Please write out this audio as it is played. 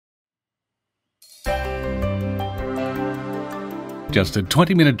Just a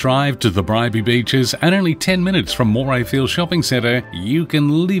 20-minute drive to the Bribie Beaches and only 10 minutes from Morayfield Shopping Centre, you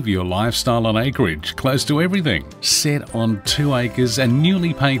can live your lifestyle on acreage close to everything. Set on 2 acres and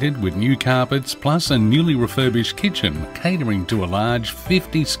newly painted with new carpets plus a newly refurbished kitchen catering to a large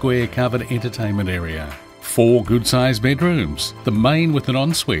 50-square covered entertainment area. 4 good-sized bedrooms, the main with an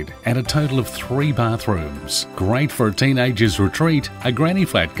ensuite and a total of 3 bathrooms. Great for a teenager's retreat, a granny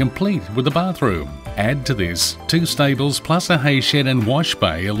flat complete with a bathroom. Add to this 2 stables plus a hay shed and wash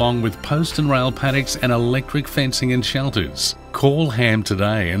bay along with post and rail paddocks and electric fencing and shelters. Call Ham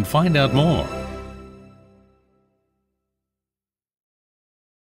today and find out more.